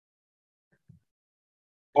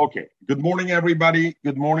Okay. Good morning, everybody.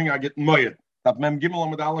 Good morning. I get Moyed. That Mem Gimel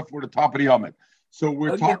Amid Aleph. We're the top of the Yomid. So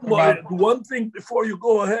we're I get talking about. one thing before you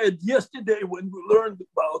go ahead. Yesterday, when we learned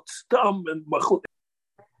about Stam and Machut,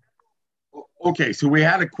 Okay, so we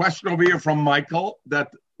had a question over here from Michael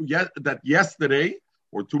that yesterday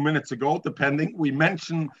or 2 minutes ago, depending, we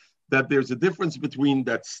mentioned that there's a difference between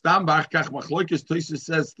that Stam Bachkach Machloikis Tosis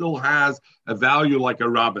says still has a value like a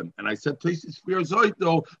rabbin, and I said Tosis Firzoit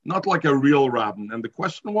though not like a real rabbin. And the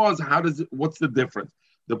question was, what's the difference?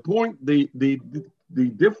 The point, the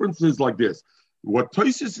difference is like this. What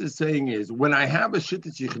Tosis is saying is when I have a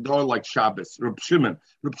shittit yichidor like Shabbos, Reb Shimon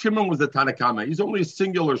was the Tanakama. He's only a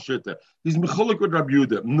singular shittit. He's mechulik with Rab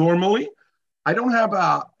Yehuda. Normally, I don't have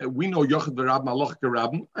we know Yochid v'Rab, Malach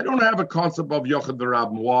v'Rabim. I don't have a concept of Yochid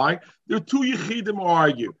v'Rabim. Why? There are two Yechidim who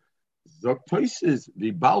argue. Zok Tosis,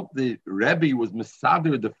 the Rebbe was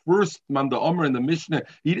Mesader, the first man, the Omer in the Mishnah.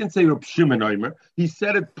 He didn't say Reb Shimon Omer. He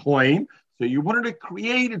said it plain. So you wanted to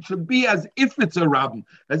create, it should be as if it's a rabbin,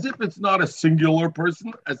 as if it's not a singular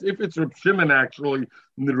person, as if it's Reb Shimon actually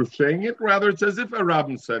saying it. Rather, it's as if a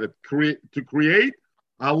rabbin said it. To create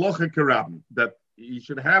halacha rabbin, that he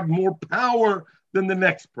should have more power than the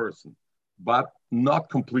next person, but not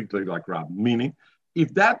completely like rabbin. Meaning,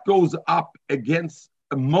 if that goes up against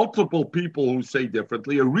multiple people who say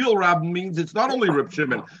differently, a real rabbin means it's not only Reb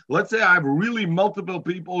Shimon. Let's say I have really multiple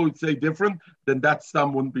people who say different, then that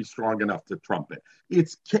sum wouldn't be strong enough to trump it.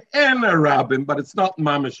 It's Ke'en a rabbin, but it's not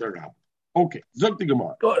mamish a rabbin. Okay, Zog the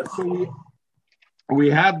Gemara. So we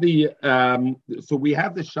had the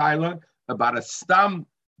shaila about a stam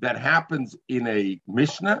that happens in a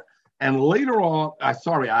Mishnah, and later on, I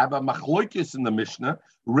have a machloikis in the Mishnah.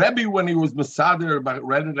 Rebbe, when he was Mesader,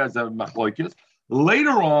 read it as a machloikis.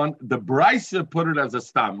 Later on, the Brisa put it as a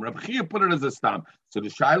stam. Reb Chia put it as a stam. So the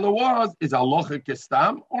shaila was, is halacha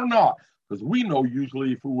kestam or not? Because we know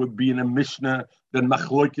usually if it would be in a Mishnah, then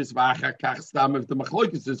machloikis v'achakach stam. If the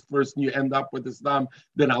machloikis is first and you end up with the stam,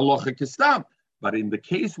 then halacha kestam. But in the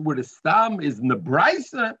case where the stam is in the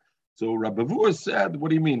Brisa, so Rabbi Vua said, what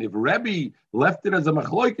do you mean? If Rebbe left it as a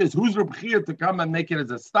machloikis, who's Reb Chia to come and make it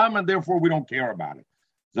as a stam, and therefore we don't care about it?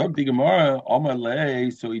 Zog the Gemara,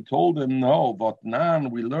 so he told him, no, but nan,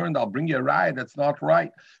 we learned, I'll bring you a ride, that's not right.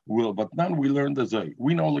 But nan, we learned the Zoy.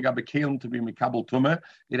 We know Lagabe Kalim to be Mikabel Tumah,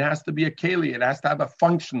 it has to be a Kali, it has to have a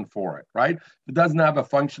function for it, right? If it doesn't have a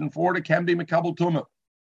function for it, it can be Mikabel Tumah.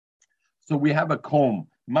 So we have a comb,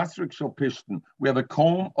 Masrik Shal we have a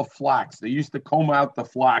comb of flax. They used to comb out the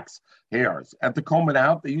flax hairs. And to comb it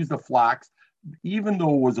out, they used the flax, even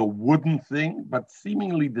though it was a wooden thing, but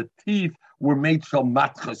seemingly the teeth were made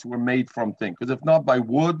matchas, were made from thing. Because if not by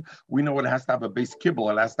wood, we know it has to have a base kibble,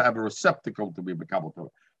 it has to have a receptacle to be bekabel to.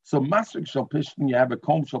 So masrik shal pishtin, you have a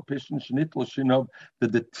comb shal pishtin, shnitl shinov,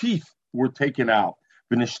 that the teeth were taken out.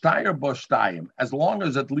 As long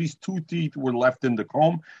as at least two teeth were left in the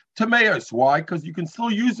comb, tameos. Why? Because you can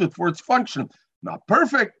still use it for its function. Not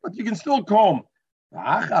perfect, but you can still comb.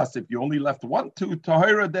 Achas, if you only left one tooth,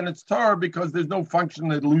 tahira, then it's tar because there's no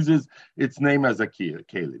function. It loses its name as a keli.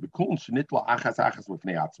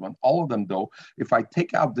 All of them, though, if I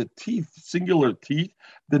take out the teeth, singular teeth,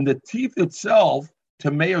 then the teeth itself,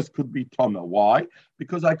 tameos could be tama. Why?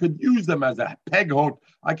 Because I could use them as a peg hook.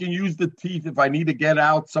 I can use the teeth if I need to get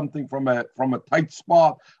out something from a tight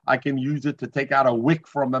spot. I can use it to take out a wick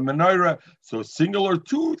from a menorah. So a singular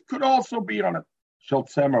tooth could also be on it.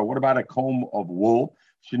 Shaltsemer, what about a comb of wool?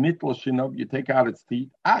 Shinitl shinov, you take out its teeth.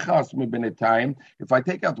 Achas mibinetayim, if I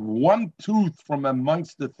take out one tooth from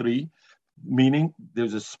amongst the three, meaning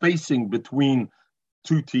there's a spacing between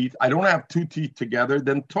two teeth, I don't have two teeth together,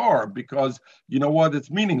 then tar, because you know what,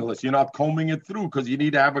 it's meaningless. You're not combing it through because you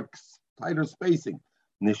need to have a tighter spacing.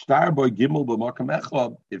 Nishtar boy gimel b'makam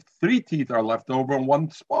echad, if three teeth are left over in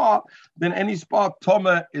one spot, then any spot,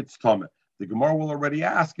 toma, it's toma. The Gemara will already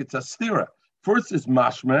ask, it's a stira. First is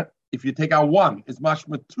mashma. If you take out one, is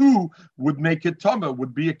mashma two would make it tama,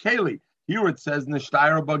 would be a keli. Here it says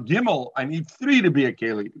nishtayra ba gimel. I need three to be a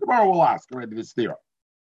keli. Tomorrow we'll ask already this theory.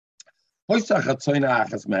 What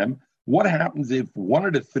happens if one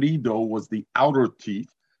of the three though was the outer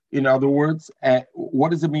teeth? In other words,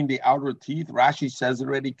 what does it mean the outer teeth? Rashi says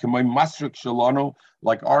already, masrik shalano,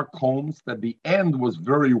 like our combs, that the end was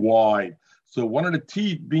very wide. So one of the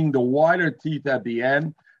teeth being the wider teeth at the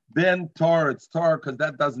end. Then it's tar because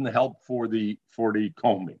that doesn't help for the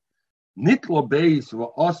combing. Nitla base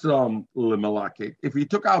awesome lemalake. If he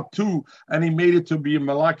took out two and he made it to be a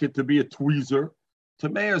malake, to be a tweezer,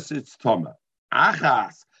 Tameus it's tama.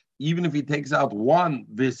 Achas, even if he takes out one,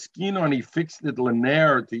 viskino, and he fixed it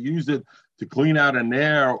linear to use it to clean out an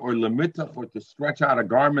air or lemitach or to stretch out a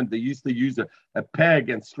garment. They used to use a peg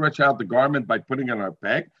and stretch out the garment by putting it on a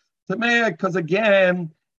peg. Because again,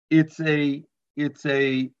 it's a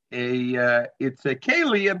keli,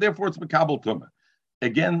 and therefore it's mekabel tumah.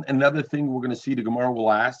 Again, another thing we're going to see the Gemara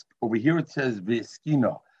will ask over here. It says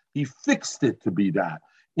v'eskino. He fixed it to be that.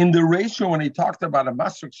 In the ratio, when he talked about a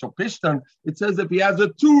masrik shopishtan, it says if he has a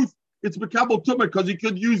tooth, it's mekabel tumah because he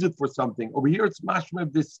could use it for something. Over here, it's mashma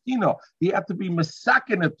v'eskino. He had to be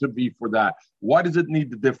masakin it to be for that. Why does it need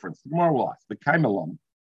the difference? The Gemara will ask the kaimelam,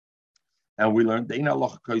 and we learned ein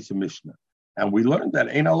halacha koisa mishnah, and we learned that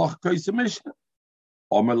ein halacha koisa mishnah.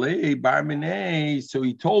 Omalei bar minei. So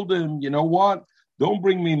he told him, you know what? Don't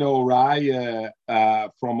bring me no raya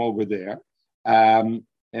from over there.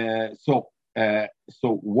 So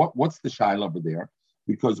what's the shaila over there?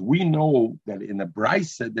 Because we know that in the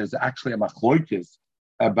Brisa there's actually a machloikis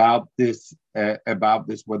about this,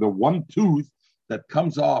 whether one tooth that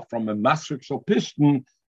comes off from a masrik shel pishtin,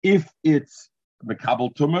 if it's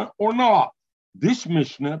mekabel tumah or not. This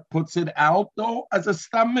Mishnah puts it out though as a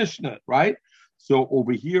stam Mishnah, right? So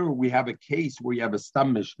over here we have a case where you have a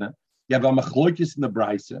stam Mishnah. You have a machloikis in the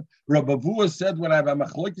Brisa. Rabbi Avua said, when I have a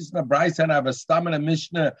machloikis in the Brisa and I have a stam and a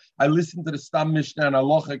Mishnah, I listen to the stam Mishnah and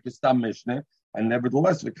halacha is stam Mishnah. And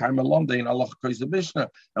nevertheless, the kaim alonde in halacha is a Mishnah.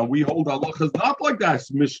 And we hold halacha is not like that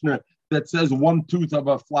Mishnah that says one tooth of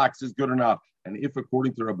a flax is good enough. And if,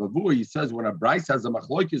 according to Rabbi Avua, he says when a Brisa has a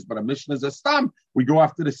machloikis but a Mishnah is a stam, we go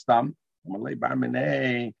after the stam.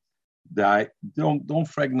 Don't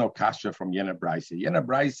frag no kasha from Yena Brisa. Yena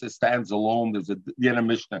Brisa stands alone. There's a Yena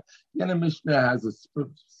Mishnah. Yena Mishnah has a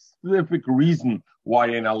specific reason why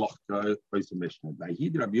in Allah is a Mishnah.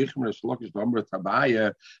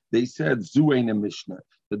 They said Zu ain't a Mishnah.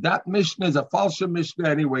 That Mishnah is a false Mishnah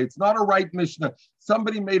anyway. It's not a right Mishnah.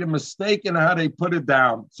 Somebody made a mistake in how they put it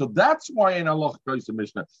down. So that's why in Allah is a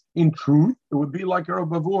Mishnah. In truth, it would be like a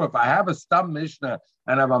Rabbi Avua. If I have a stam Mishnah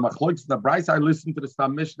and I have a machloikis in the Brisa, I listen to the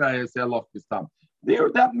stam Mishnah, I say Allah is stam. There,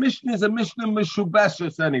 that Mishnah is a Mishnah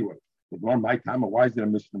Meshubeshes anyway. But my time, why is it a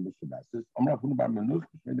Mishnah Meshubeshes? I'm not talking about Menuch,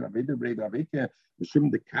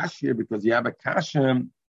 the Kashya, because you have a Kashya.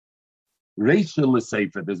 Racial is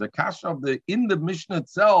safer. There's a kasha in the Mishnah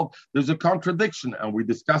itself. There's a contradiction, and we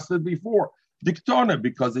discussed it before. Diktona,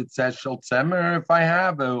 because it says shel tzemer. If I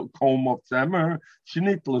have a comb of tzemer,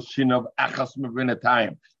 shinit l'shin of achas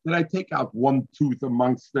mevinatayim. Did I take out one tooth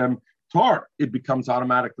amongst them? Tar. It becomes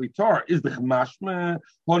automatically tar. Is the mashma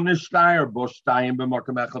honishtayr boshtayim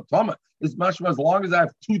b'makom echad tama? Is mashma as long as I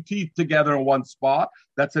have two teeth together in one spot,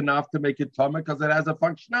 that's enough to make it tama because it has a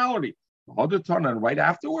functionality. And right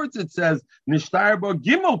afterwards it says Nishtar bo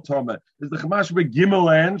Gimel Toma is the Chamash be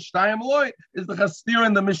Gimel and Shtayim Loy is the Chastir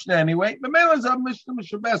in the Mishnah anyway. The Mela is a Mishnah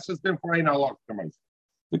Mishabes is therefore ain't a lot to me.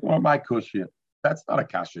 Look at my kushia. That's not a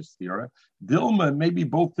kasha stira. Dilma, maybe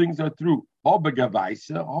both things are true.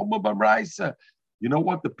 Hobegavaisa, Hobabraisa. You know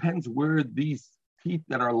what? Depends where these teeth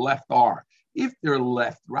that are left are. If they're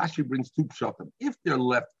left, Rashi brings two pshatim. If they're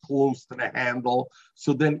left close to the handle,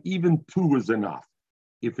 so then even two is enough.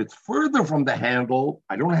 If it's further from the handle,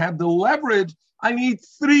 I don't have the leverage. I need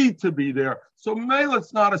three to be there. So mele,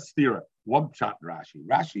 it's not a stira. One shot Rashi.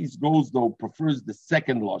 Rashi's goes though prefers the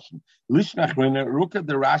second lashon. Lishnachrina. Look at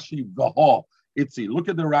the Rashi v'ha. Look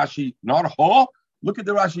at the Rashi not ha. Look at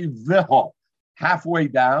the Rashi v'ha. Halfway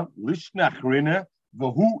down. Lishnachrina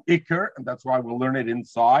v'hu ikar, and that's why we'll learn it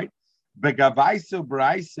inside. Begavaisa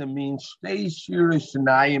braisa means shtei shirish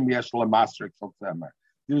shnayim yesh lemasrik tzemer.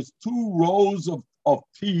 There's two rows of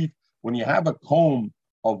teeth. When you have a comb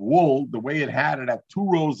of wool, the way it had two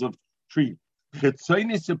rows of teeth.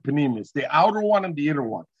 Chetzonis and penimis, the outer one and the inner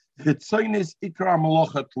one. Chetzonis ikra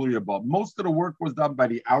malacha tluyabah. Most of the work was done by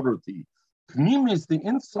the outer teeth. Penimis, the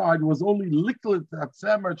inside, was only liquid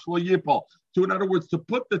tzemer shloyipal. So in other words, to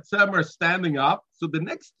put the tzemer standing up, so the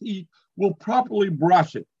next teeth will properly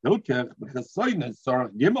brush it.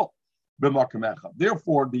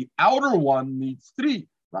 Therefore, the outer one needs three.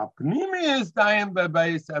 Is and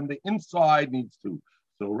the inside needs two.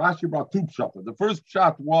 So Rashi brought two pshatas. The first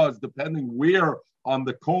pshat was depending where on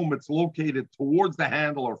the comb it's located, towards the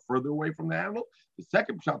handle or further away from the handle. The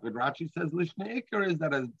second pshat that Rashi says lishna ikar is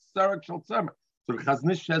that a sarek shel tzemer. So the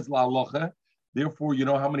chaznish says la'alocha. Therefore, you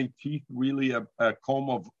know how many teeth really a comb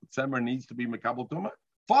of tzemer needs to be mekabel tumah?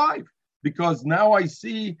 5. Because now I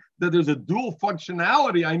see that there's a dual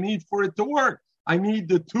functionality I need for it to work. I need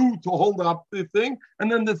the 2 to hold up the thing,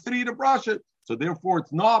 and then the 3 to brush it. So therefore,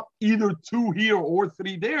 it's not either 2 here or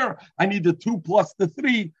 3 there. I need the 2 plus the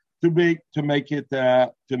 3 to make it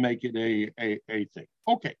a thing.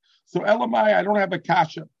 Okay. So Elamai, I don't have a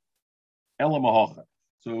kasha. Elamahocha.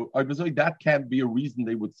 So obviously that can't be a reason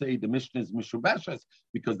they would say the Mishnah is Mishubeshes,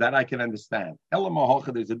 because that I can understand.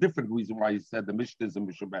 Elamahocha, there's a different reason why he said the Mishnah is a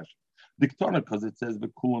Mishubeshes. Diktona, because it says the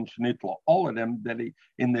Kulam Shnitla. All of them that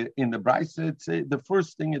in the Brisa, it's the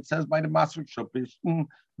first thing it says by the Masrik Shopishn,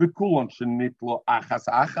 the Kulam Shnitla Achas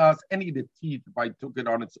Achas. Any of the teeth, if I took it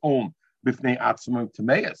on its own, Bifnei Atzmim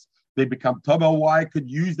Tameas, they become Taba. Why I could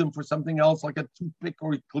use them for something else, like a toothpick,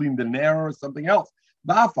 or clean the nair or something else. Is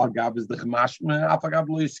the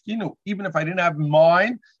chemashma, even if I didn't have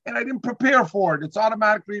mine and I didn't prepare for it, it's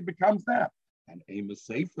automatically it becomes that. And Amos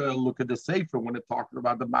Sefer, look at the Sefer when it's talking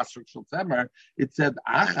about the Masrik Shel Tzemer, it said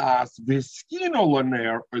achas v'skino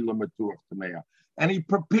laner olamatuach tameya, and he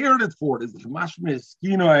prepared it for it. Is the chemashma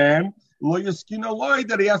skino and lo yaskino loy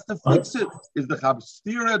that he has to fix it? Is the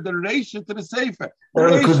chavstira the reisha to the Sefer? The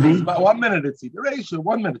reisha is 1 minute. It's the reisha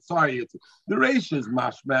 1 minute. Sorry, it's the reisha is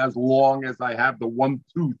mashma as long as I have the one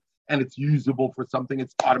tooth and it's usable for something.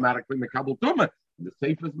 It's automatically mekabel tumah. The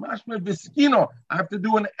Sefer is mashma v'skino. I have to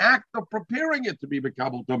do an act of preparing it to be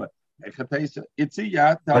mekabel tumah. It's a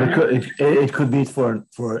yat. But it could be for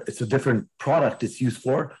it's a different product it's used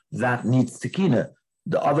for that needs tikina.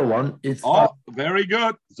 The other one is very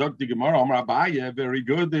good. Zog the Gemara Omar Abaye, very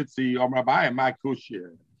good. It's the Omar Abaye, my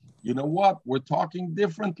kushya. You know what? We're talking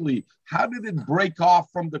differently. How did it break off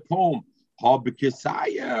from the comb?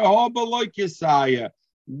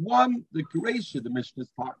 One, the Geresha, the Mishnah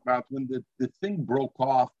is talking about when the thing broke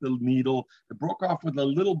off, the needle, it broke off with a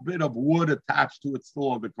little bit of wood attached to it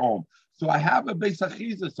still of the comb. So I have a Beis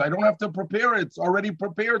Achiza, so I don't have to prepare it. It's already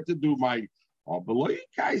prepared to do my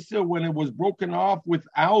when it was broken off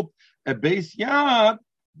without a base yard,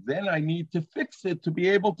 then I need to fix it to be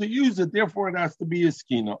able to use it. Therefore, it has to be a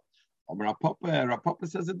skino. Rapapa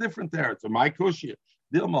says a different there. So my kushya.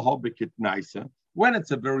 When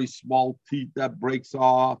it's a very small teeth that breaks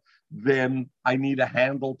off, then I need a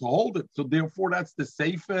handle to hold it. So therefore, that's the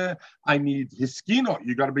safer. I need hiskino.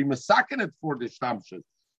 You got to be masakin it for the shtamshas.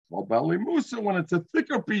 Well, Bali Musa, when it's a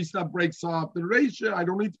thicker piece that breaks off the ratio, I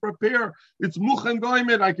don't need to prepare. It's muchan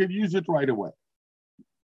goymet. I could use it right away.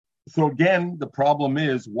 So again, the problem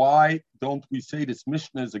is, why don't we say this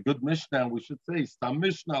Mishnah is a good Mishnah? And we should say Stam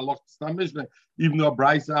Mishnah, Stam Mishnah, even though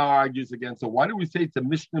Brisa argues against. So why do we say it's a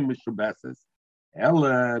Mishnah Mishrabeses?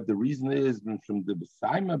 The reason is from the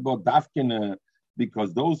Besaima Bodafkina,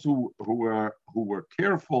 because those who were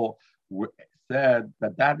careful said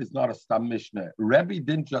that is not a Stam Mishnah. Rebbe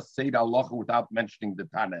didn't just say the halacha without mentioning the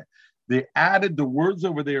Tana. They added the words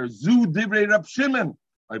over there, Zu Divrei Rab Shimon.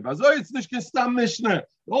 It's not Stam Mishnah.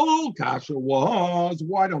 Oh, Kasha was.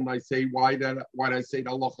 Why don't I say why did I say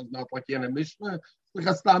the halacha is not like in a Mishnah? It's like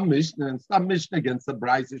a Stam Mishnah, and Stam Mishnah against the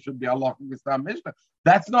Bryce, it should be halacha with Stam Mishnah.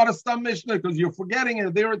 That's not a Stam Mishnah because you're forgetting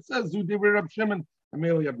it. There it says Zu Divrei Rab Shimon.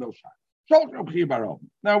 Amelia have no shot.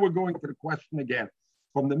 Now we're going to the question again.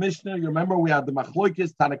 From the Mishnah, you remember we had the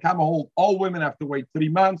Machloikis, Tanakama hold all women have to wait 3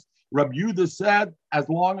 months. Rabbi Yehuda said as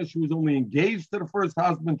long as she was only engaged to the first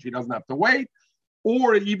husband, she doesn't have to wait.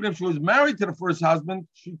 Or even if she was married to the first husband,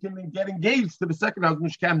 she can get engaged to the second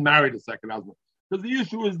husband. She can't marry the second husband. Because the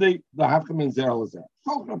issue is the Hafkam and Zer Lazar.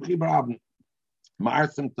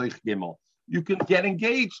 You can get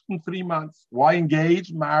engaged in 3 months. Why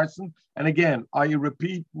engage, Marson? And again, I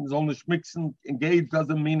repeat, engaged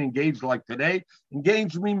doesn't mean engaged like today.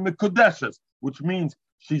 Engaged means Mekudeshes, which means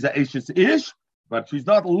she's a Eshes Ish, but she's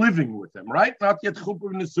not living with him, right? Not yet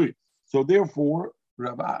Chuppah Nesui. So therefore,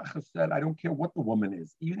 Rabbi said, I don't care what the woman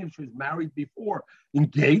is. Even if she was married before,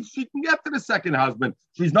 engaged, she can get to the second husband.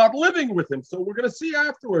 She's not living with him. So we're going to see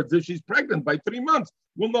afterwards if she's pregnant by 3 months.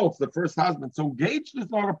 We'll know it's the first husband. So engaged is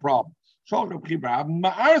not a problem. And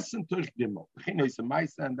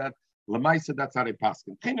that Lamaisa, that's how they pass.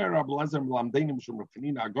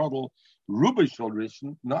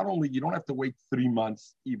 Not only you don't have to wait 3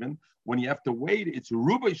 months, even when you have to wait, it's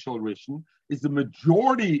Rubai Shal Rishon is the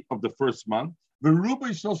majority of the first month, the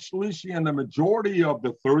Rubai Shal Shlishi and the majority of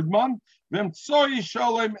the third month, then Tsoy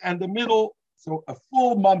Shalom and the middle, so a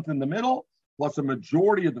full month in the middle, plus a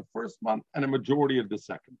majority of the first month and a majority of the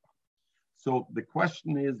second month. So the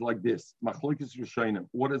question is like this: Machlokes Rishonim,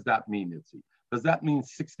 what does that mean, Itzi? Does that mean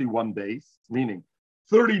 61 days, meaning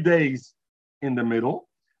 30 days in the middle,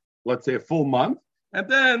 let's say a full month, and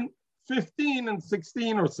then 15 and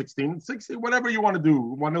 16 or 16 and 16, whatever you want to do.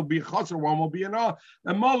 One will be a chasr, one will be a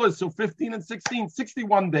mullah. So 15 and 16,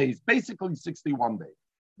 61 days, basically 61 days.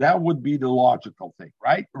 That would be the logical thing,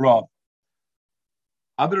 right? Rav.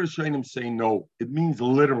 Other Rishonim say no. It means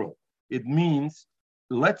literal. It means,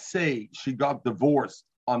 let's say she got divorced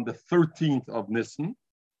on the 13th of Nisan,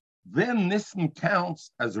 then Nisan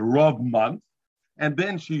counts as a Rav month, and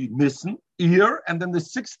then she Nisan, Iyar, and then the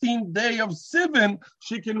 16th day of Sivan,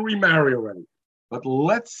 she can remarry already. But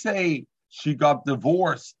let's say she got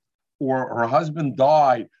divorced or her husband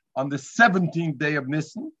died on the 17th day of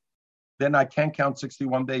Nisan, then I can't count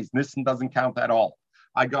 61 days. Nisan doesn't count at all.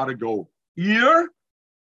 I got to go Iyar,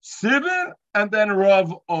 Sivan, and then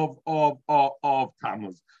Rav of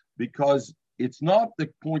Tammuz, because it's not the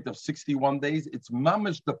point of 61 days. It's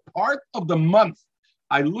mamish, the part of the month.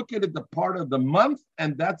 I look at it, the part of the month,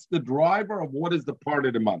 and that's the driver of what is the part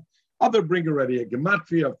of the month. Other bring already a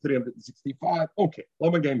gematria of 365. Okay,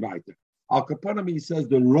 let me get back there. Al Kapanami says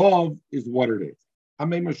the Rav is what it is.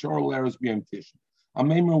 Amema Shar Laris B'Yom Tisha.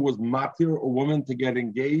 Amema was matir, a woman, to get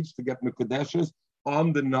engaged, to get Mekudeshes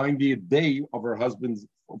on the 90th day of her husband's,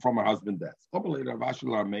 from her husband's death.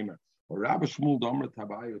 Rabbi Shmuel Domer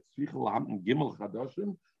Tabayot Gimel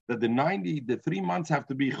Chadoshim, that the 3 months have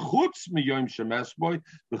to be chutz miyom shemeshboy,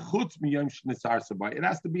 the chutz miyom shnisar sabai. It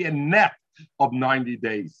has to be a net of 90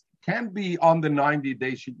 days. Can't be on the 90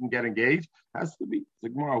 days she can get engaged. Has to be.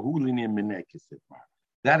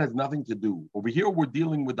 That has nothing to do. Over here, we're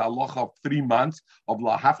dealing with the halacha of 3 months of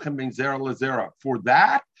lahafchem ben zera lezera. For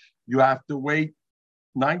that, you have to wait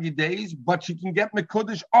 90 days, but she can get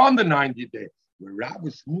mekudesh on the 90 days. Where Rabbi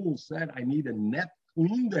Shmuel said, I need a net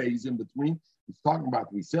clean days in between. He's talking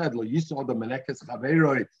about, we said, you saw the Menekes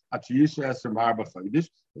Chaveroi at Yisha Esrim Harba Chaydish.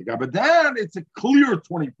 But then it's a clear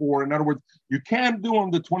 24. In other words, you can't do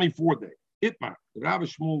on the 24th day. Itmar, Rabbi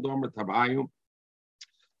Shmuel Domer Tabayim,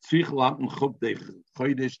 they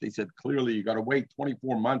said clearly you got to wait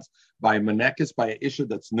 24 months by a Menekes, by an Isha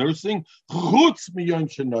that's nursing. Chutz miyom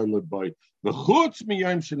shenoilad boy. The chutz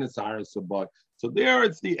miyom shenisar saboy. So there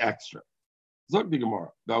it's the extra. Zog the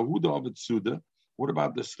Gemara. What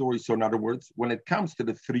about the story? So in other words, when it comes to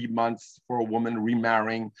the 3 months for a woman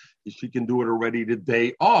remarrying, she can do it already the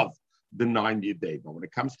day of the 90th day. But when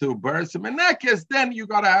it comes to Beres and Menekes, then you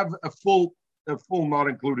got to have a full, not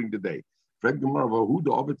including the day.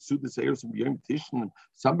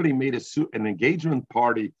 Somebody made an engagement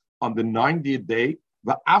party on the 90th day.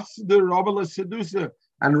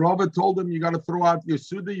 And Robert told him, you got to throw out your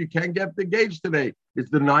Suda. You can't get engaged today. It's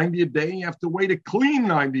the 90th day. You have to wait a clean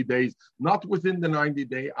 90 days, not within the 90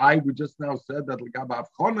 day. We just now said that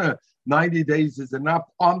 90 days is enough.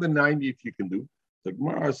 On the 90th, you can do. The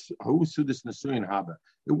Gemara, who Sudas Nesuyin Haba?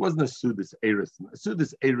 It wasn't a Sudas Erison. A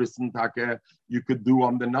Sudas Erison Taka you could do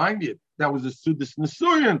on the 90th. That was a Sudas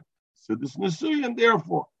Nesuyin. Sudas Nesuyin,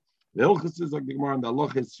 therefore. The Ilchus is like the Gemara, and the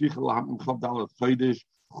Allah is Shichel Hamim Chavdal Chodesh.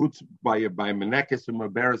 Chutz by Menekes and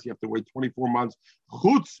Maberes, you have to wait 24 months.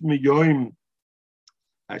 Chutz miyoim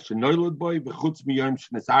shenoilad boy, v'chutz miyoim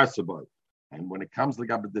shnesarsa boy. And when it comes like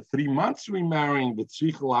the 3 months remarrying, the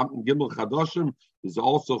tzrichel and gimel chadoshim is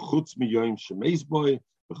also chutz miyoim shemeis boy,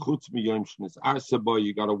 v'chutz miyoim shnesarsa boy.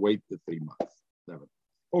 You got to wait the 3 months. 7.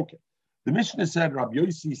 Okay. The Mishnah said, Rabbi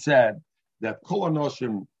Yossi said that kol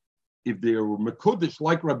anoshim, if they were Mekudesh,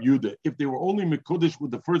 like Rabbi Yehuda, if they were only Mekudesh with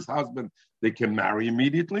the first husband, they can marry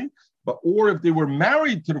immediately. Or if they were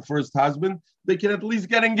married to the first husband, they can at least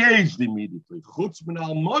get engaged immediately. Chutz min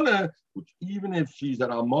almona, which even if she's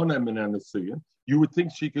an almona min anasuya, you would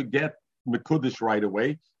think she could get Mekudesh right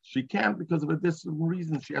away. She can't because of a different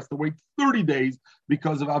reason. She has to wait 30 days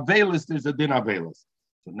because of Avelis. There's a din Avelis.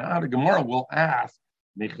 So now the Gemara will ask,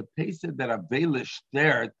 Mechapesa that Avelis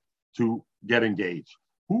stared to get engaged.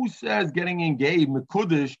 Who says getting engaged,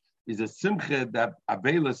 Mekudesh, is a simcha that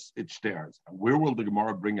Avelis it stares? And where will the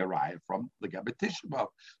Gemara bring a raya from? The Gabbet Tisha B'Av.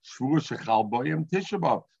 Shvur shechal boyim Tisha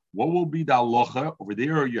B'Av. What will be the halacha? Over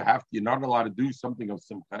there, you're not allowed to do something of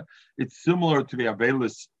simcha. It's similar to the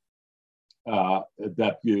Avelis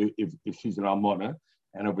that if she's an almona.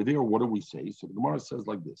 And over there, what do we say? So the Gemara says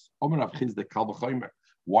like this.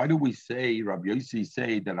 Why do we say, Rabbi Yossi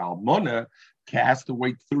say that almona has to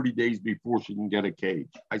wait 30 days before she can get a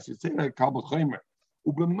cage? I should say that Kal B'Chomer.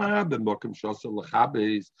 It's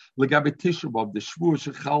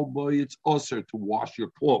also to wash your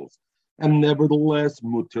clothes. And nevertheless,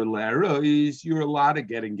 you're allowed to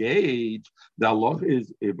get engaged. The Allah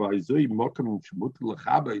is,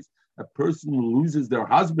 a person loses their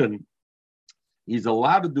husband, he's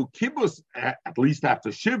allowed to do kibbutz, at least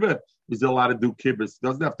after Shiva, he's allowed to do kibbutz.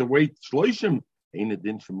 Doesn't have to wait shloishim. Ain't a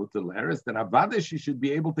din shemutar le'eres. Then avada, she should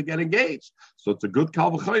be able to get engaged. So it's a good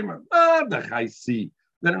kal v'chomer. I see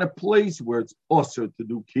that in a place where it's also to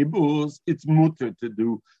do kibbutz, it's mutar to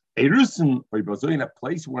do erusin. Or in a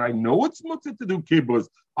place where I know it's mutar to do kibbutz,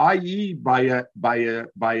 i.e. by a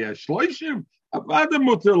shloishim, avada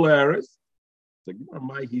mutar le'eres. So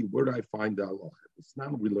where do I find the halacha? It's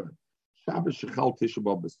not we learn. Shabbos Shechal Tisha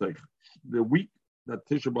B'Av B'Seich. The week that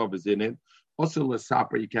Tisha B'Av is in it, Also,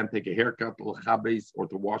 l'saper, you can't take a haircut, l'chabes, or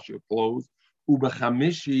to wash your clothes.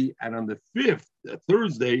 Ubechamishi, and on the 5th,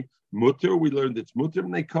 Thursday, mutter, we learned it's mutter,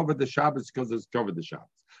 and they covered the Shabbos because it's covered the Shabbos.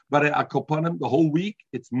 But at Akopanim, the whole week,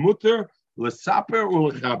 it's mutter, l'saper, or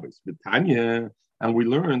l'chabes. B'tanya, and we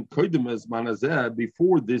learned koydem azman hazeh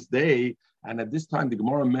before this day, and at this time the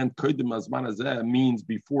Gemara meant koydem azman hazeh means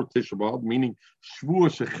before Tisha B'av, meaning shvua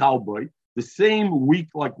shechal boy. The same week,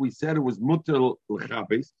 like we said, it was mutter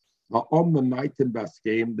l'chabes.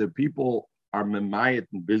 The people are memayit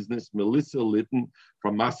in business, Melissa Litton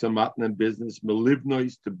from Masamatn in business,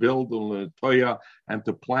 Melivnois to build on Toya and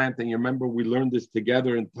to plant. And you remember we learned this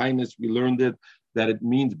together in Tainus, we learned it that it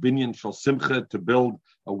means binyan shel simcha, to build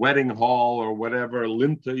a wedding hall or whatever,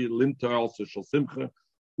 linta also shel simcha,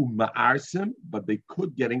 uma'arsim, but they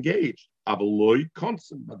could get engaged. Avaloi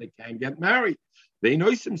konsim, but they can't get married. They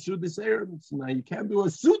know some sudas. Now you can't do a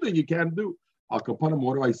suda, you can't do. Akapanim,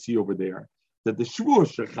 what do I see over there? That the shvur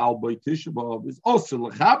shechal by Tisha B'av is also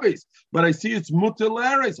lechabes, but I see it's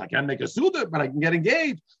mutilares. I can't make a suda, but I can get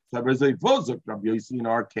engaged. So there's a vozuk, Rabbi Yossi, in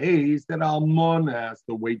our case, that Almona has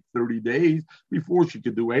to wait 30 days before she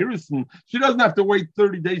could do erison. She doesn't have to wait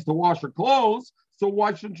 30 days to wash her clothes, so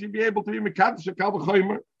why shouldn't she be able to be mekadosh shekal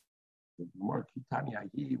b'chaymer? When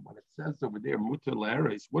it says over there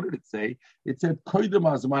mutilares, what did it say? It said koydem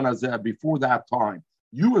azman hazeh, before that time.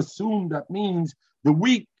 You assume that means the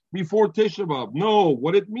week before Tisha B'av. No,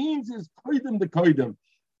 what it means is koydem the koydem,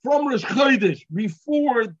 from Rosh Chodesh,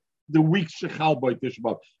 before the week shechal by Tisha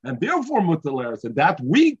B'av, and therefore mutaleres. And that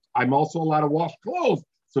week, I'm also allowed to wash clothes.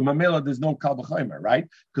 So mamela, there's no kal v'chomer, right?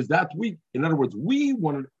 Because that week, in other words,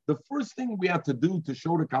 the first thing we have to do to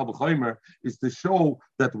show the kal v'chomer is to show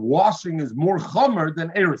that washing is more chomer than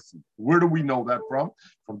erison. Where do we know that from?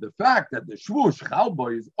 From the fact that the shvush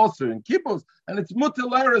chalboy is also in kibbutz, and it's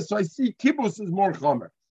mutaleres, so I see kibbutz is more chomer.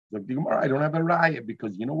 Like the Gemara, I don't have a raya,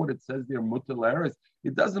 because you know what it says there, mutaleres?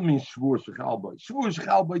 It doesn't mean shvush chalboy. Shvush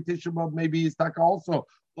chalboy Tisha B'av, maybe is also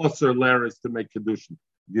osir leres to make kedushin.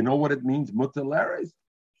 You know what it means, mutaleres?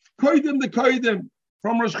 Koydem the koydem,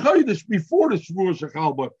 from Rosh Chodesh, before the Shvuah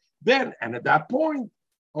Shechalba. Then, and at that point,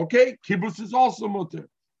 okay, kibbutz is also mutter.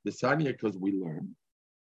 The Sanya, because we learn.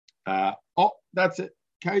 That's it.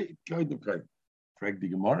 Koydem koydem. Frag the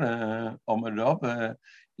Gemara, Omer Rabbe.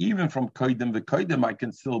 Even from koydem the koydem, I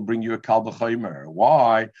can still bring you a kal v'chomer.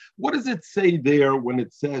 Why? What does it say there when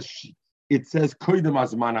it says koydem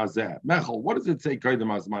azman hazeh? Mechel, what does it say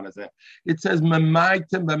koydem azman hazeh? It says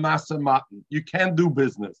memaitem b'masamatim. You can't do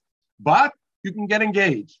business, but you can get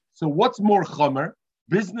engaged. So what's more chomer,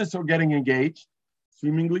 business or getting engaged?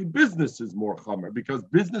 Seemingly business is more chomer, because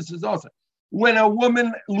business is awesome. When a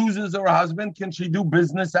woman loses her husband, can she do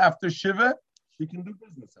business after Shiva? She can do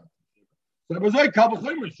business after Shiva. So it was like kal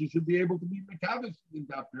v'chomer. She should be able to be mekadosh in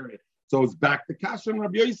that period. So it's back to Kasha and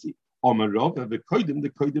Rabbi Yossi. Omerov, the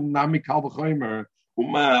koydem nami kal v'chomer.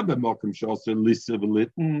 Uma b'makom shaseh lisa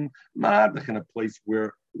v'litten. Madach in a place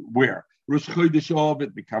where Rosh Chodesh of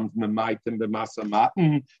it becomes memaitem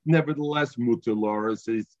b'masamatim. Nevertheless, mutter loris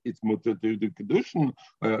is it's mutter to do kedushin.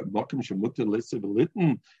 Makom shemutter lisa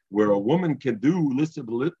v'litten, where a woman can do lisa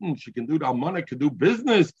v'litten, she can do the almana, can do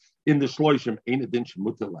business in the shloishim. Ain't it din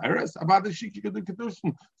shemutter loris? About the she can do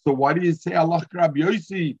kedushin. So why do you say Allah Rabbi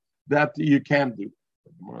Yossi that you can't do?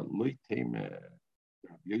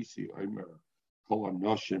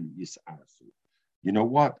 You know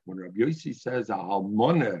what? When Rabbi Yossi says a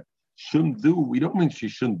halmona shouldn't do, we don't mean she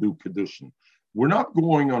shouldn't do kedushin. We're not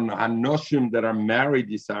going on hanoshim that are married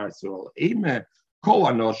yisarsul. Amen. Kol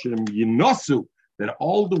hanoshim yinosu, that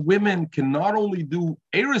all the women can not only do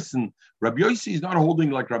erison. Rabbi Yossi is not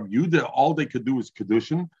holding like Rabbi Yehuda, all they could do is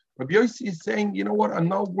kedushin. Rabbi Yossi is saying, you know what? I'm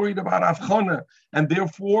not worried about avchana, and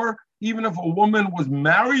therefore, even if a woman was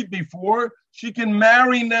married before, she can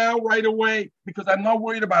marry now right away, because I'm not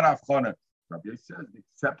worried about avchana. Rabbi Yossi says the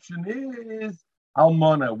exception is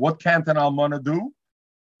almana. What can't an almana do?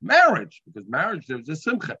 Marriage, because marriage, there's a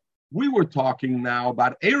simcha. We were talking now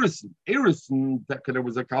about erison. Erison, there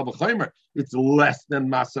was a kal v'chomer. It's less than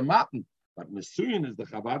masamatin. But Nesuyin is the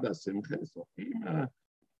chavada simcha. So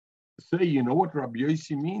say, you know what Rabbi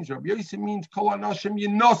Yossi means? Rabbi Yossi means kol anashim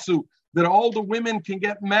yinosu, that all the women can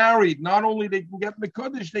get married. Not only they can get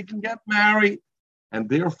mekudesh, they can get married. And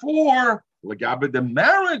therefore, legabe the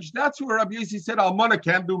marriage, that's where Rabbi Yossi said almana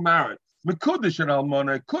can't do marriage. Mekudesh and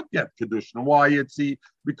almana could get kedushin. Why?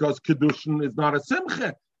 Because kedushin is not a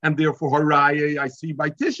simcha, and therefore haraya I see by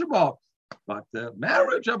Tisha B'av. But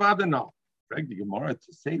marriage, avada no. Greg the Gemara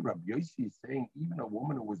to say Rabbi Yossi is saying even a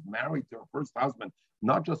woman who was married to her first husband,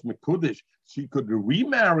 not just Mekudesh, she could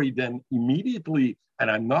remarry then immediately,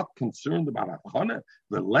 and I'm not concerned about Avchana.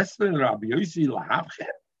 The less than Rabbi Yossi lahavchen.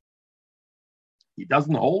 He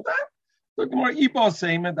doesn't hold that. So Gemara Iba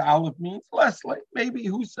saying that the Aleph means Leslie. Maybe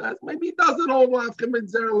who says? Maybe he doesn't hold Lavchem and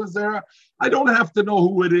Zera Lazera. I don't have to know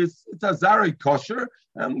who it is. It's a Zari kosher.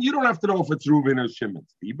 You don't have to know if it's Reuven or Shimon.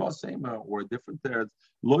 Iba saying or different there.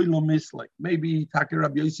 Loy lo mislik. Maybe Taki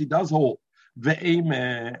Rabbi Yossi does hold.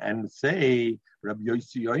 Ve'eme and say Rabbi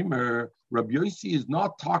Yossi Omer. Rabbi Yossi is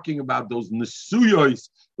not talking about those Nesuyos,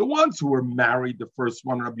 the ones who were married. The first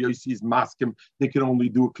one, Rabbi Yossi is maskim. They can only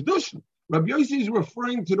do a kedushin. Rabbi Yossi is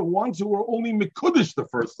referring to the ones who were only Mekudesh the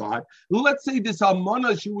first time. Let's say this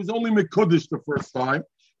Almana, she was only Mekudesh the first time,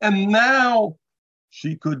 and now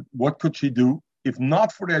what could she do? If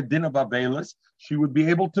not for their din of Avelis, she would be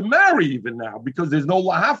able to marry even now, because there's no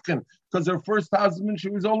Lahafkin, because her first husband, she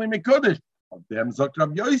was only Mekudesh. Them Zok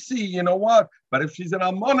Rabbi Yossi, you know what? But if she's an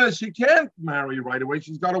Almana, she can't marry right away.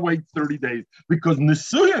 She's got to wait 30 days, because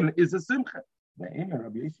Nisuyan is a Simcha.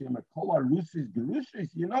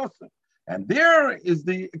 And there is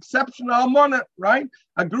the exception Almana, right?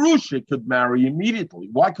 A Gerusha could marry immediately.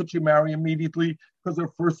 Why could she marry immediately? Because her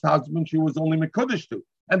first husband, she was only Mekudesh to.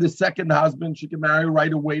 And the second husband, she can marry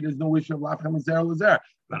right away. There's no issue of Lafchem and Zer Lazer.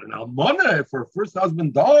 But an Almana, if her first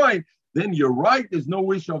husband died, then you're right, there's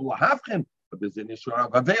no issue of Lahafchem, but there's an issue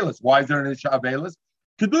of Avelis. Why is there an issue of Avelis?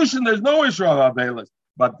 Kedushin, there's no issue of Avelis.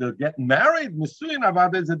 But to get married, Misuyin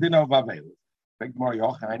Avad is a din of Avelis. If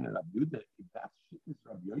that shit is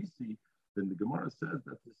Rabbi Yossi, then the Gemara says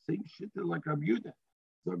that's the same shit like Rabbi Yehuda.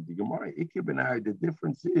 So the Gemara Ikebinai, the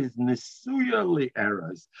difference is Nisuya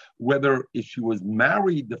le'eras, whether if she was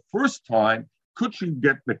married the first time, could she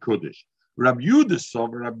get Mekudesh? Rabbi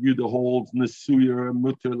Yehuda holds Nisuya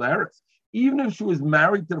Mutter le'eras. Even if she was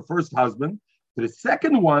married to the first husband, to the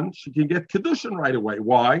second one, she can get Kedushin right away.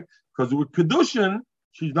 Why? Because with Kedushin,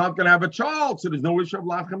 she's not going to have a child, so there's no issue of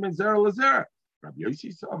Lachem and Zera Lazera. Rabbi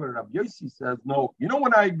Yossi says, no. You know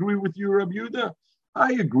when I agree with you, Rabbi Yehuda?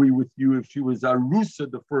 I agree with you. If she was Arusa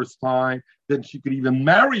the first time, then she could even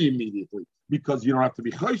marry immediately, because you don't have to be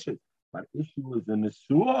Choshesh. But if she was a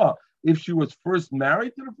Nesua, if she was first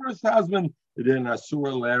married to the first husband, then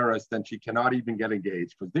Asura Leras, then she cannot even get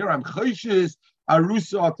engaged. Because there I'm Choshesh,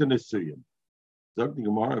 Arusa to Nesuyim. Rabbi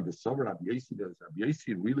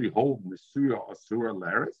Yossi really hold Nesuya Asura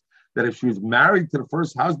Laris, that if she was married to the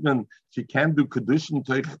first husband, she can do Kedushin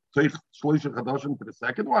Teich Shloisha Chadashim to the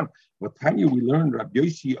second one. But Tanya, we learned Rabbi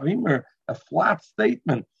Yossi Omer, a flat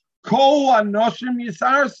statement. Kol Anoshim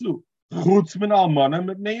Yisarsu, Chutz Min Almana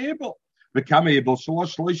Mibnei Ebel, V'kam Ebel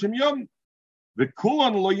Shalosh Shloishim Yom,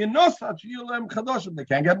 V'kulan Lo Yenos Achiyolem Chadashim. They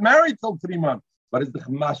can't get married till 3 months. But it's the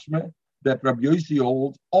Chmashme that Rabbi Yossi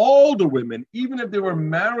holds, all the women, even if they were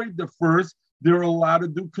married the first, they're allowed to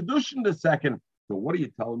do Kedushin the second. So what are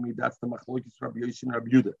you telling me? That's the Machlokes Rabbi Yossi and Rabbi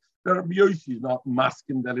Yehuda. That Rabbi Yossi is not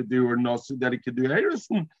masking that it do or nosu that it could do.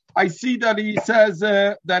 Harrison, I see that he says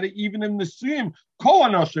that even in the stream, Kol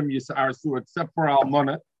Anoshim Yisarsu, except for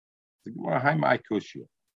Almana.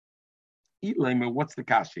 What's the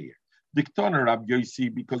kasha here? Diktona Rabbi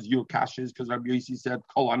Yossi, because your kasha is because Rabbi Yossi said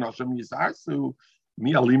Kol Anoshim Yisarsu.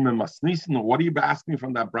 What are you asking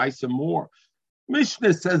from that Brisa more?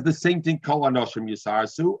 Mishnah says the same thing, Kol Anoshim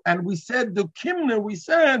Yisarsu, and we said the Kimna, we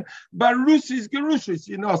said Barusis Gerushis,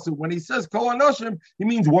 so when he says Kol Anoshim, he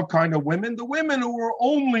means what kind of women? The women who were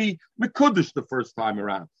only Mekudesh the first time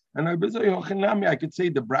around. And I could say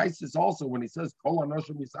the Brisa is also, when he says Kol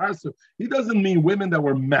Anoshim Yisarsu, he doesn't mean women that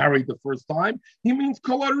were married the first time, he means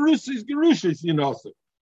Kol Arusis Gerushis,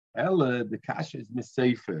 Ella, the Kasha is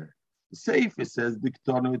Misefer. Sefer says, it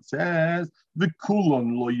says, the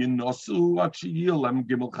kulon lo yinosu akshiyilem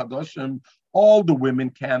gimel chadoshim. All the women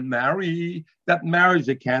can marry. That marriage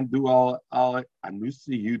they can't do. Al anusi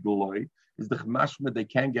yudoloi is the mashma they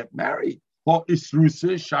can't get married. Or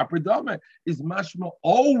isrusa shaperdame is mashma.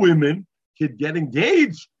 All women could get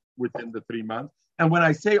engaged within the 3 months. And when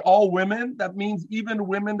I say all women, that means even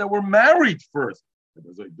women that were married first. It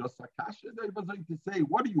was like, to say,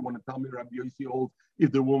 what do you want to tell me, Rabbi Yossi holds?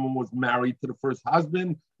 If the woman was married to the first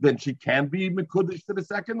husband, then she can be Mekudesh to the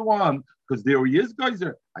second one, because there he is,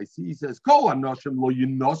 Geyser. I see he says, Kol Anoshim lo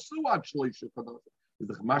yinosu actually shechadashim. Is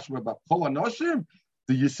the Chamashim about Kol Anoshim?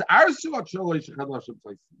 The Yisarsu actually shechadashim.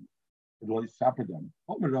 So I see.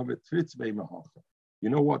 You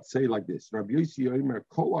know what? Say like this. Rabbi Yossi Omer,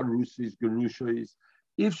 Kol Arusis Gerushis.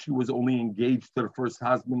 If she was only engaged to the first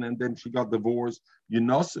husband and then she got divorced,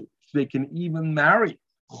 they can even marry.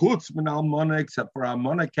 Chutz min almana, except for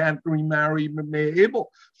almana can't remarry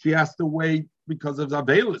able. She has to wait because of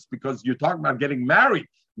Zavelis, because you're talking about getting married.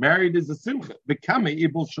 Married is a simcha. Become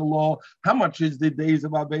able shalo. How much is the days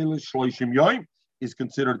of Avelis? Shloishim yoim is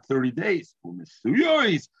considered 30 days.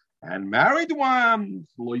 And married ones,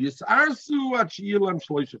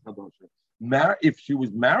 if she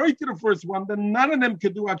was married to the first one, then none of them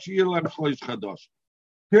could do Achiyilam Shloish Chadosh.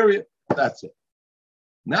 Period. That's it.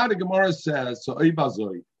 Now the Gemara says, so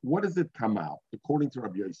Eibazoi, what does it come out according to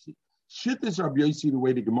Rabbi Yossi? Shittis Rabbi Yossi, the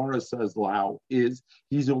way the Gemara says Lao, is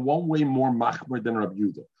he's in one way more machmer than Rabbi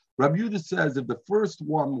Yehuda. Rabbi Yehuda says if the first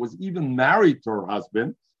one was even married to her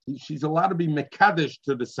husband, she's allowed to be mekadesh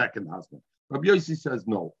to the second husband. Rabbi Yossi says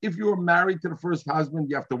no. If you were married to the first husband,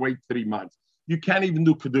 you have to wait 3 months. You can't even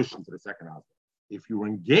do kedushin to the second husband. If you were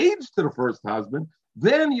engaged to the first husband,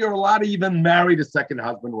 then you're allowed to even marry the second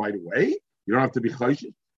husband right away. You don't have to be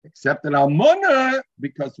choshesh, except that almana,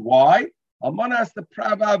 because why? Almana has to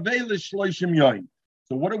prava avelish shloishim yoim.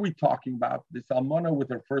 So what are we talking about? This almana with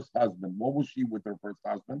her first husband. What was she with her first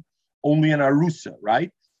husband? Only an arusa,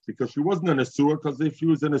 right? Because she wasn't an asua, because if she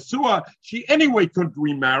was an asua, she anyway couldn't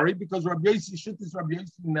remarry, because Rabbi Yossi, Shittis Rabbi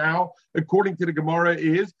Yossi now, according to the Gemara,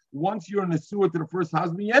 is once you're an asua to the first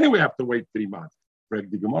husband, you anyway have to wait 3 months. The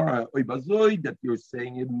Gemara, that you're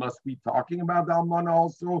saying it must be talking about the almana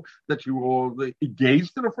also, that you were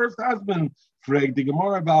engaged to the first husband. The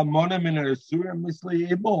Gemara,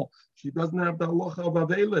 she doesn't have the halacha of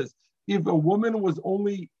avelis. If a woman was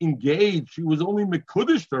only engaged, she was only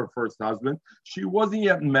mekudesh to her first husband, she wasn't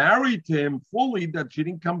yet married to him fully, that she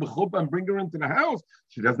didn't come b'chuppah and bring her into the house,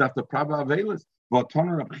 she doesn't have to prava avelis.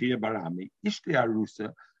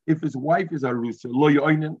 If his wife is arusa, lo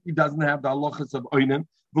yoinen, he doesn't have the halachas of oinen,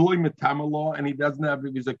 v'lo metama law, and he doesn't have,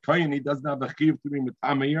 if he's a kohen, he doesn't have a chiv to be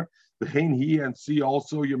metama here. V'chein he and see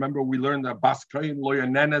also, you remember we learned that bas kohen lo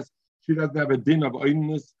yonenes, she doesn't have a din of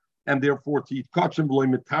oinenness, and therefore to eat kachim v'lo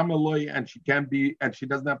metama loy, and she can be, and she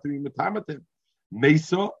doesn't have to be metama to him.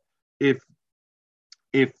 Mesa, if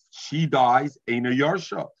she dies, ain't a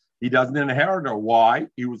yarsha, he doesn't inherit her. Why?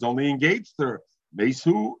 He was only engaged to her.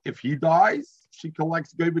 Mesu, if he dies, she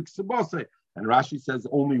collects Goybe Ksubase. And Rashi says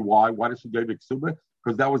only why? Why does she Goybe Ksubah?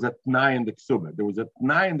 Because that was a Tnai in the Ksubah. There was a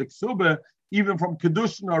Tnai in the Ksubah, even from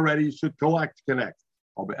Kedushin already, you should connect.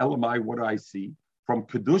 Oh, but Elamai, what do I see? From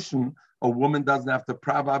Kedushin, a woman doesn't have to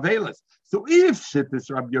prav avelis. So if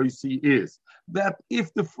Shittis Rabbi Yossi is that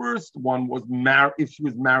if the first one was married, if she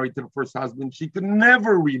was married to the first husband, she could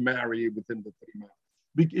never remarry within the 3 months.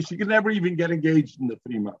 Because she could never even get engaged in the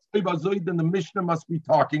 3 months. Then the Mishnah must be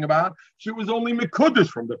talking about she was only mekudesh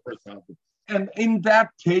from the first husband. And in that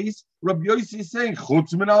case, Rabbi Yossi is saying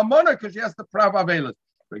chutz min almana because she has to prav avelis.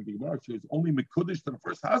 She was only mekudesh to the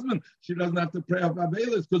first husband. She doesn't have to prav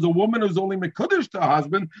avelis because a woman who's only mekudesh to her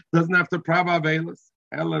husband doesn't have to prav avelis.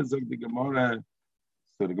 Ella zog the Gemara.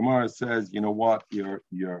 So the Gemara says, you know what? You're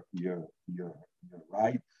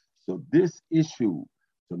right. So this issue.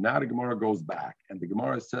 So now the Gemara goes back, and the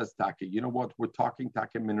Gemara says, Taka, you know what? We're talking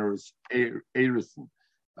Taka Mineris Erison.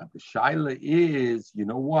 But the Shaila is, you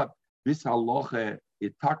know what? This halacha,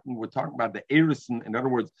 we're talking about the Erison. In other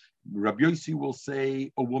words, Rabbi Yossi will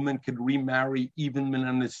say a woman can remarry even in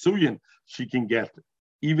an Isuyan. She can get,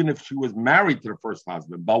 even if she was married to the first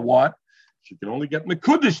husband. But what? She can only get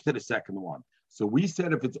Mekudesh to the second one. So we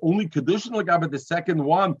said if it's only Kedushin Lagabe, the second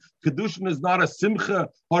one, Kedushin is not a Simcha,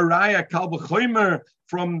 Haraya, Kal V'chomer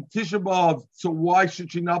from Tisha B'Av, so why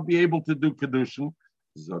should she not be able to do Kedushin?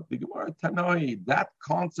 That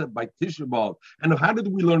concept by Tisha B'Av. And how did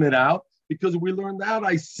we learn it out? Because we learned out,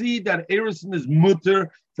 I see that Erison is mutter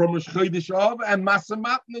from Rosh Chodesh Av, and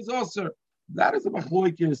Masamatan is also. That is a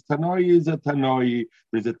machloikis. Tanoi is a Tanoi.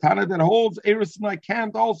 There's a Tana that holds Erison I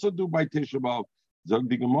can't also do by Tisha B'Av. Zog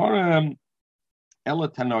the Gemara, Ela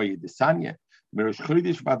Tanoi, the Sanya. Merish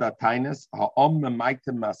Chodesh Vadatainas, Ha'om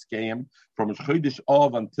Memaitem Maskeim, from Rosh Chodesh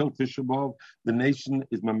Av until Tisha B'Av, the nation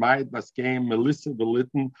is Memayit Maskeim, Melissa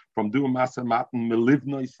Velitten, from doing Masamaten,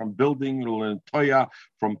 Melivnois, from building, Toya,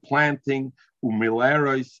 from planting,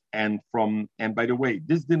 Umileros, and by the way,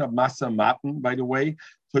 this din of Masamaten, by the way,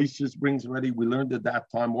 Toysis brings already, we learned at that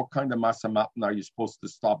time, what kind of Masamaten are you supposed to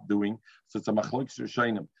stop doing? So it's a Machlokes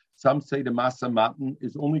Rishonim. Some say the Masamaten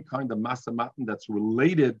is only kind of Masamaten that's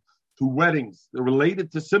related to weddings. They're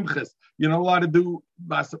related to simchas. You're not allowed to do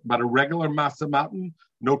but a regular masamaten,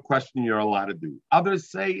 no question you're allowed to do. Others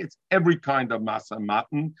say it's every kind of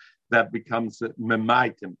masamaten that becomes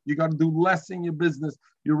memaitim. You got to do less in your business.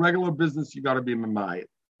 Your regular business, you got to be memayit.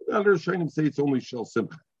 Others say it's only shel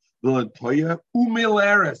simcha. The toya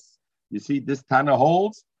umileres. You see, this Tana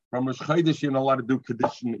holds from Rosh Chodesh, you're not allowed to do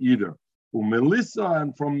kedushin either. Melissa,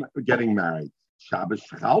 and from getting married. Shabbos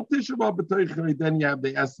Shchal Tisha B'Av b'toichei, then you have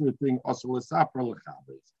the Esther thing, also l'sapra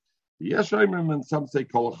l'chabes. Yes, and some say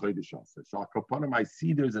Kol HaChodesh also. So I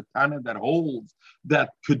see there's a Tana that holds that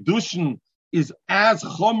Kedushin is as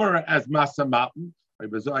Chomer as Masa Matan.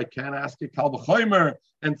 I can't ask a Kal V'Chomer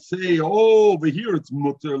and say, oh, over here it's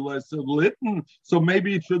Mutter less Litten, so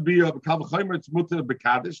maybe it should be a Kal V'Chomer, it's Mutter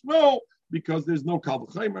B'Kadish. No, because there's no Kal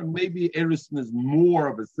V'Chomer. Maybe Erison is more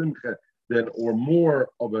of a Simcha than, or more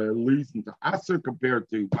of a reason to Aser compared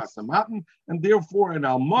to Masa Matan, and therefore in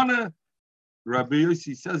Almana, Rabbi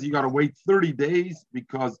Yossi says you got to wait 30 days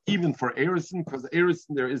because even for Erison, because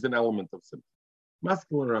Erison there is an element of Simcha.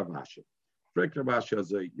 Masculine Rav Ashi. You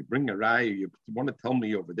bring a raya, you want to tell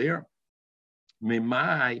me over there?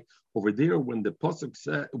 Memai, over there, when the Pasuk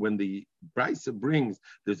says, when the Brisa brings,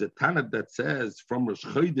 there's a Tanat that says from Rosh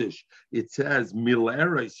Chodesh, it says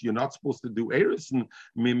Mileres, you're not supposed to do Erison.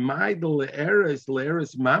 Memai the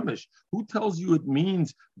Leeres Mamish. Who tells you it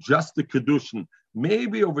means just the Kedushin?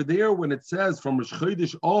 Maybe over there, when it says from Rosh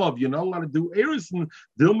Chodesh of, you're not allowed to do Erison,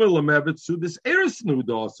 Dilma Lamevet Sudas Erison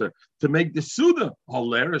Udaser, to make the Suda,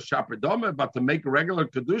 Halera Shapardama, but to make a regular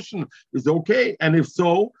Kedushin is okay. And if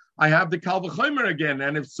so, I have the Kal V'Chomer again.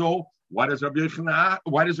 And if so, why does Rabbi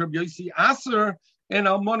Yossi Aser and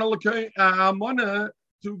Almana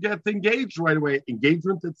to get engaged right away?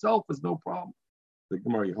 Engagement itself is no problem. The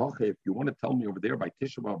Gemara, if you want to tell me over there by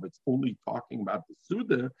Tisha B'Av, it's only talking about the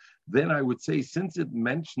Suda, then I would say, since it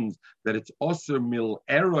mentions that it's also mil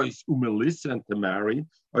eros umelissa and to marry,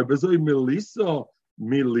 or bezoi melissa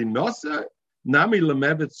milinosa, nami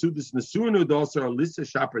lemevet sudas nesuinu dosa alissa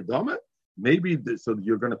shaperdama. Maybe so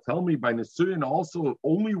you're going to tell me by nesuin also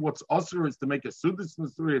only what's usher is to make a sudas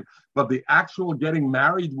nesuin, but the actual getting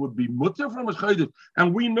married would be mutter from a chaydish,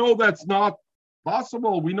 and we know that's not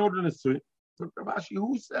possible. We know the nesuin. So Ravashi,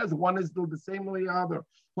 who says one is still the same as the other?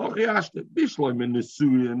 So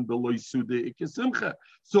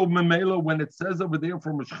Memela, when it says over there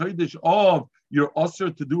from a Chodesh of you're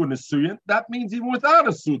usher to do a Nesuyin, that means even without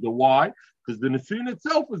a Suda. Why? Because the Nesuyin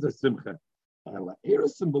itself is a Simcha. When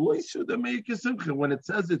it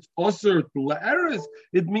says it's usher to La'eris,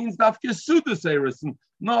 it means Dafke Sudas Erison.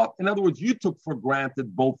 Not, in other words, you took for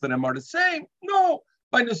granted both of them are the same. No,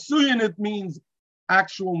 by Nesuyin it means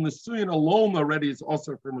actual Nesuyin alone already is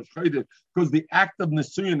also from a Chodesh, because the act of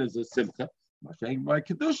Nesuyin is a Simcha. By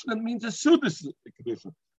Kedushin, it means a Sudas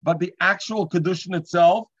Kedushin. But the actual Kedushin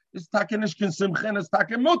itself is Takenishkin Simcha and it's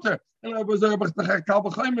Taken Mutter. And I was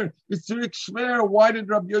it's Zirik Shver. Why did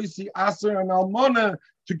Rabbi Yossi Aser and Almona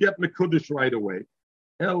to get Mekudesh right away?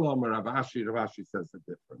 Elam Rav Ashi says a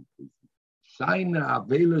different reason. Shaina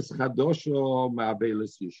Avelis Chadosho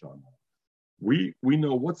Ma'avelis Yishana. We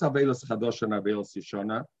know what's Avelis Chadosha and Avelis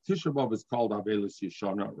Yishana. Tisha B'Av is called Avelis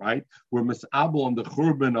Yishana, right? We're misable on the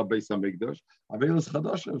Churban of Beis Hamikdash. Avelis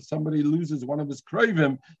Chadosha, if somebody loses one of his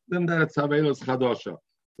kravim, then that's Avelis Chadosha.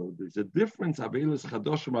 So there's a difference, Avelis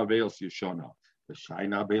Chadosha and Avelis Yishana. The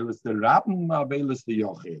Shaina Avelis the Rabban, Avelis the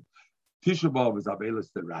Yochid. Tisha B'Av is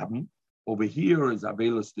Avelis the Rabban. Over here is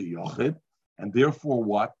Avelis the Yochid. And therefore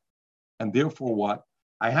what?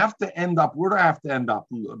 I have to end up, where do I have to end up,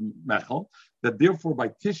 Mechel? That therefore by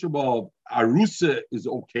Tisha B'Av, Arusa is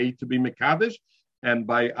okay to be Mekadesh, and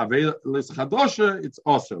by Avelis Chadosha, it's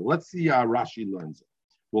also. Let's see how Rashi learns it.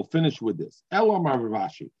 We'll finish with this. Elam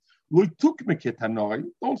Rashi.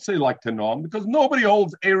 Don't say like Tanon, because nobody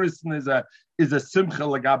holds Erison is a Simcha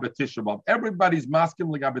Lagabe Tisha B'Av. Everybody's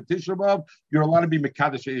masking Lagabe Tisha B'Av. You're allowed to be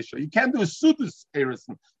Mekadesh Eisha. You can't do a Sudas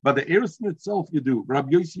Erison, but the Erison itself you do.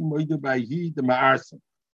 Rabbi Yossi Moide Ba'hi the Ma'arsim.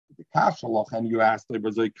 The Kashalach, and you asked,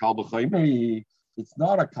 it's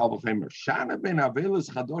not a Kal V'Chomer. Shana ben Avelis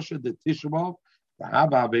Chadosha de Tisha B'Av, the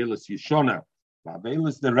Haba Avelis Yishona, the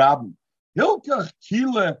Avelis the Rabban. Hilkach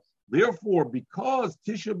Kila, therefore, because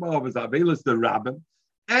Tisha B'Av is Avelis the Rabban,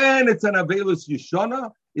 and it's an Avelis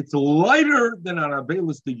Yishona, it's lighter than an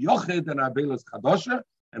Avelis the Yochid and Avelis Chadosha,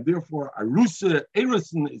 and therefore Arusa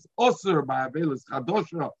Erison is also by Avelis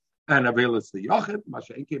Chadosha and Avelis the Yochid,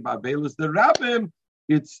 Masha'ike by Avelis the Rabbim.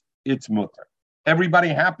 It's mutter. Everybody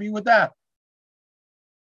happy with that?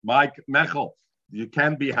 Mike Mechel, you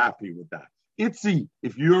can be happy with that. Itzi,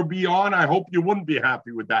 if you're beyond, I hope you wouldn't be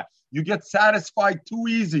happy with that. You get satisfied too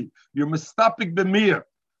easy. You're mistapik b'mir.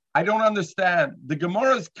 I don't understand. The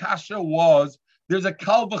Gemara's kasha was, there's a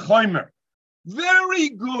Kal V'Chomer. Very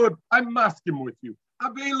good. I'm masking with you.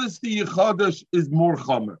 Avelis the Yechodesh is more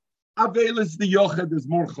chomer. Avelis the Yochid is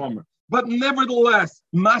more chomer. But nevertheless,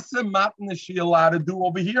 Masa Matan is she allowed to do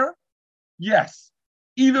over here? Yes.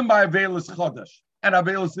 Even by Avelis Chodesh and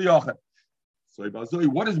Avelis the Yochid. So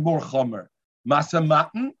what is more chomer? Masa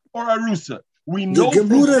Matan or Arusa. We Die know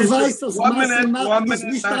Gemüse weiß, dass one Masse minute, machen, das ist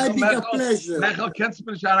nicht einiger Pleasure. Mechel, kannst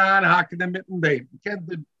du mich anhaken mit dem Bein? Kennt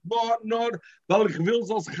the nur, weil ich will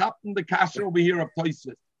so schatten the kasher over here of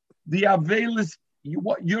places. The Avelis,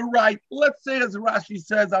 you're right. Let's say as Rashi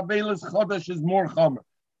says, Avelis Chodesh is more chomer.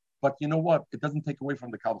 But you know what? It doesn't take away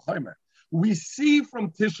from the Kal Chomer. We see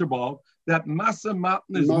from Tisha B'Av that Masa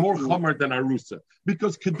Matan is more chomer than Arusa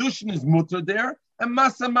because Kedushin is mutter there and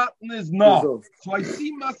Masa Matan is not. So I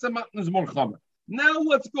see Masa Matan is more chomer. Now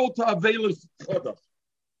let's go to Avelis Chodesh,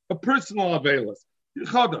 a personal Avelis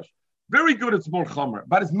Chodesh. Very good, it's more chomer.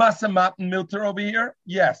 But is Masa Matan milter over here?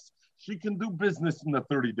 Yes. She can do business in the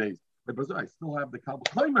 30 days. But I still have the Kal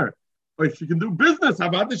Chomer. But if she can do business, how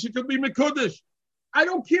about this? She could be Mekudesh. I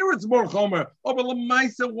don't care. It's more chomer. Oh, but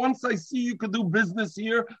Lamaisa, once I see you could do business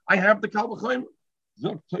here, I have the Kal V'chomer.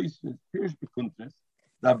 Zok Toysis, Pirish Bekuntres,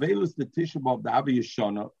 the Avelis, the Tisha B'Av, the Avi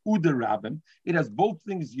Yeshana, Uda Rabbim. It has both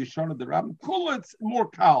things, Yeshana, the Rabbim. Kula, it's more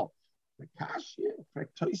Kal. The Kashia,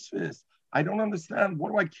 Toysis. I don't understand.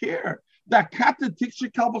 What do I care? The Kata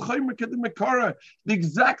Tiksha Kal V'chomer Kedemekara, the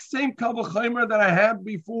exact same Kal V'chomer that I had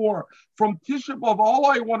before. From Tisha B'Av, all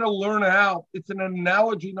I want to learn out, it's an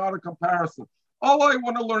analogy, not a comparison. All I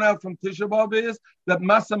want to learn out from Tisha B'Av is that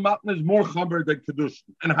Masa Matan is more chomer than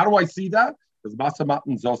Kedushin. And how do I see that? Because Masa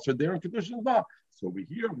Matan is also there and Kedushin is not. So over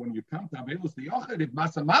here, when you come to Avelis the Yochid, if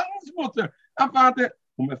Masa Matan is mutter, about it.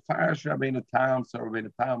 Umefarish Rabbeinu Tam, so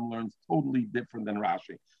Rabbeinu Tam learns totally different than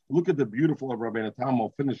Rashi. Look at the beautiful of Rabbeinu Tam.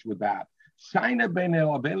 We'll finish with that. Shaina bein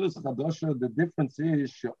Avelis Chadosha. The difference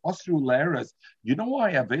is Osru Leres. You know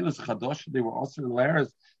why Avelis Chadosha they were Osru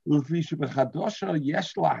Leres? By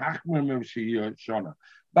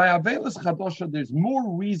Avelis Chadosha, there's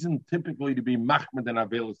more reason typically to be machmer than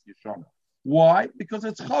Avelis Yeshana. Why? Because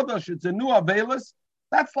it's Chodosh, it's a new Avelis.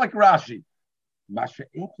 That's like Rashi. Masha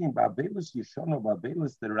Inkin Bavelis Yeshana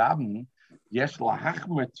Bavelis the Rabban Yesh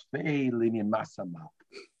Lahachmer Tfei Linia Masamak.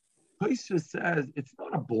 Tosfos says it's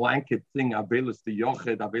not a blanket thing. Avelis the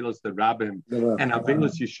Yochid, Avelis the Rabbim, and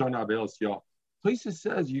Avelis Yeshana, Avelis Yoch. Tosfos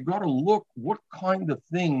says you got to look what kind of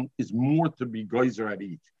thing is more to be geyser at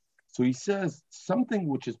each. So he says something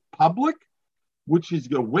which is public, which is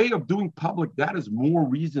a way of doing public, that is more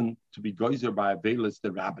reason to be geyser by Avelis the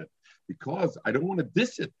Rabbim. Because I don't want to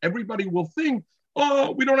diss it. Everybody will think,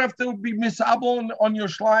 oh, we don't have to be misable on your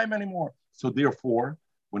shleim anymore. So therefore,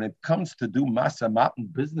 when it comes to do Masa Matan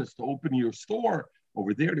business to open your store,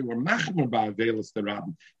 over there they were machmer by Avelis the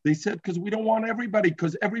Rabbim. They said, because we don't want everybody,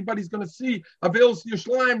 because everybody's going to see Avelis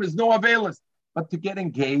Yerushalayim is no Avelis. But to get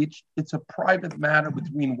engaged, it's a private matter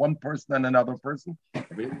between one person and another person.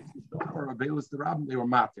 Avelis or Avelis the Rabbim, they were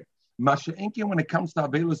matter. Masha Enki, when it comes to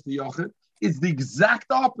Avelis the Yochid, is the exact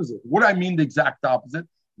opposite. What I mean the exact opposite?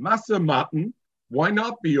 Masa Matan, why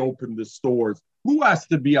not be open the stores? Who has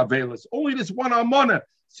to be Avelis? Only this one Amana.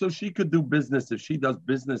 So she could do business. If she does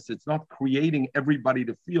business, it's not creating everybody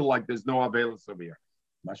to feel like there's no Avelis over here.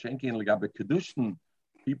 Masha Enki and Legabe Kedushin,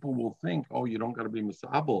 people will think, oh, you don't got to be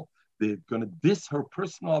Misabel. They're going to diss her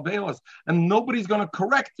personal Avelis. And nobody's going to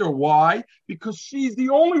correct her. Why? Because she's the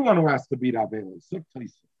only one who has to be the Avelis.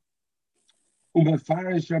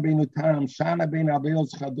 Umefarish Rabbeinu Tam, Shana bein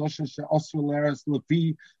Avelis Chadosha she'osru leres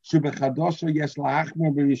lefi shebechadosha yesh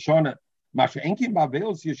lahachmer b'yeshona. Masha enkin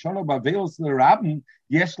b'Avelis Yeshona b'Avelis l'Rabban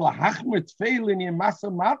yesh lahachmer tfeilin yemasa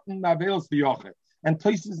matan b'Avelis l'Yochet. And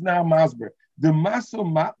Tosfos now masber. The Masa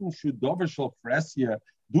Matan Shudover Shel Fresia,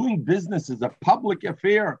 doing business is a public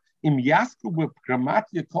affair. Im Yasku with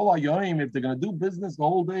Gramatia Kol Hayoim, if they're going to do business the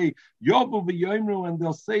whole day, Yovu v'Yoimru, and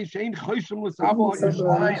they'll say, Shein Choshim l'Savo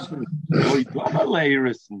Yishlayim.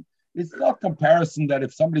 It's not comparison that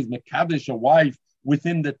if somebody's Mekadesh a wife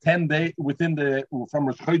within the 10 day, from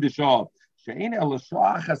Rosh Chodesh Av, Shein El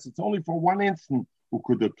Shachas, it's only for one instant.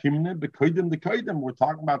 Ukudakimne b'Kodim the Kodim. We're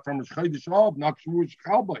talking about from Rosh Chodesh Av, not Shavuot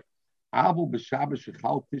Chalbei. Avu b'Shabbos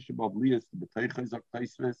Shechal Tisha B'Av Lias b'Teichos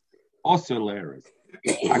Tosfos also leres.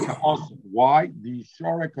 Why? The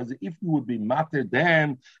Shara, because if you would be matter,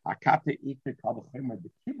 then Akate Ikne Kalvachomer the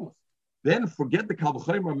Kibbutz. Then forget the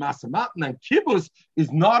Kalvachomer Masamatan, and Kibbutz is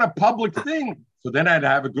not a public thing. So then I'd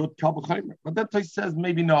have a good Kalvachomer. But that place says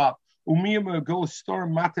maybe not. Umiyam go store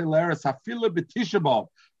matter leres hafila b'Tisha B'Av.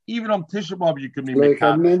 Even on Tisha B'Av you can be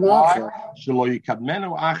mekadosh. Why? Shelo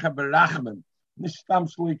yikadmenu acha berachman. Nishtam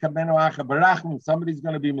shelo yikadmenu acha berachman. Somebody's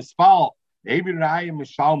going to be mispal. Maybe Raya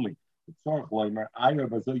mishalmi.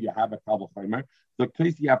 You have a Kalvachomer. So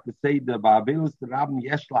please you have to say the Ba'avelis the Rabbin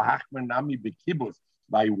yesh lahachmer nami b'kibbutz.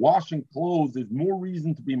 By washing clothes, there's more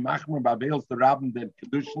reason to be machmer Ba'avelis the Rabbin than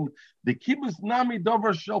kedushin. The kibbutz nami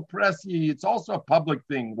dover shel presi. It's also a public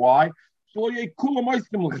thing. Why?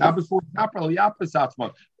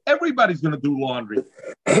 Everybody's going to do laundry.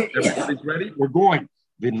 Everybody's ready? We're going.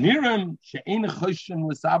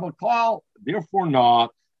 Therefore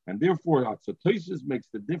not. And therefore, so Tosfos makes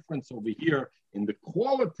the difference over here in the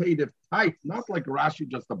qualitative type, not like Rashi,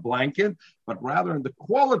 just a blanket, but rather in the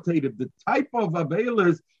qualitative, the type of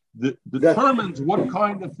Avelis determines what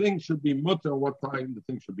kind of thing should be mutter, what kind of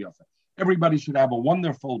thing should be outside. Everybody should have a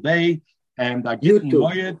wonderful day. And I get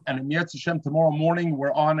Moyed, and in Yetz Hashem tomorrow morning,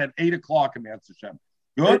 we're on at 8 o'clock in Yetz Hashem.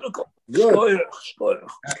 Good? Good.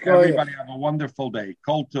 Everybody have a wonderful day. Kol Tov.